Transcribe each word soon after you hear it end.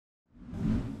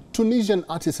Tunisian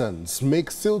artisans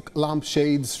make silk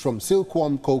lampshades from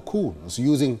silkworm cocoons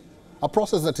using a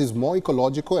process that is more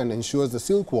ecological and ensures the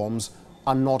silkworms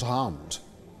are not harmed.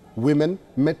 Women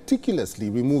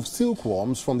meticulously remove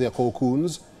silkworms from their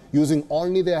cocoons using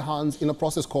only their hands in a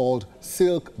process called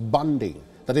silk bunding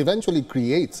that eventually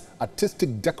creates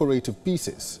artistic decorative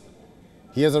pieces.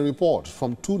 Here's a report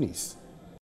from Tunis.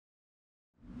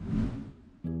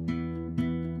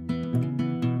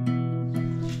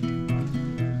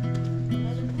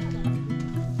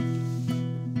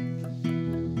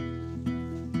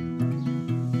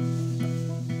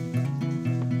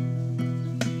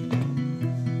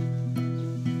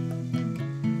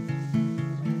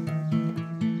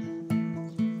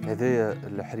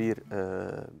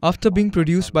 After being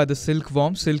produced by the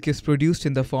silkworm, silk is produced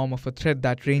in the form of a thread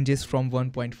that ranges from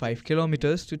 1.5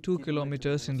 kilometers to 2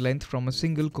 kilometers in length from a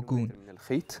single cocoon.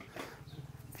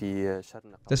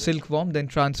 The silkworm then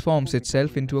transforms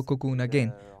itself into a cocoon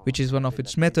again, which is one of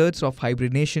its methods of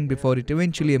hibernation before it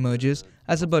eventually emerges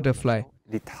as a butterfly.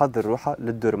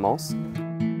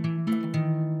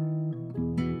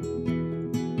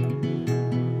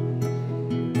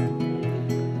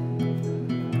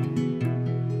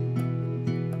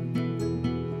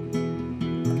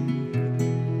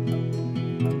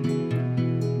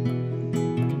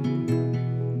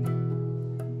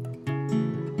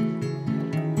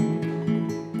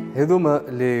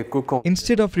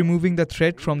 Instead of removing the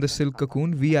thread from the silk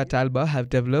cocoon, we at Alba have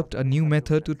developed a new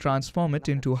method to transform it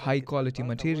into high-quality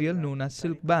material known as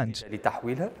silk bands.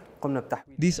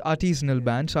 These artisanal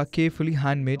bands are carefully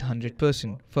handmade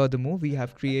 100%. Furthermore, we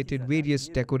have created various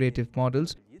decorative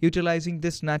models utilizing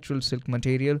this natural silk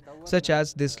material, such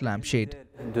as this lampshade.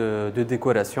 de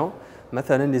décoration.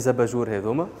 مثلا les abat-jours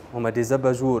هذوما هما des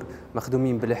abat-jours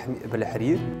مخدومين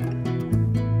بالحرير.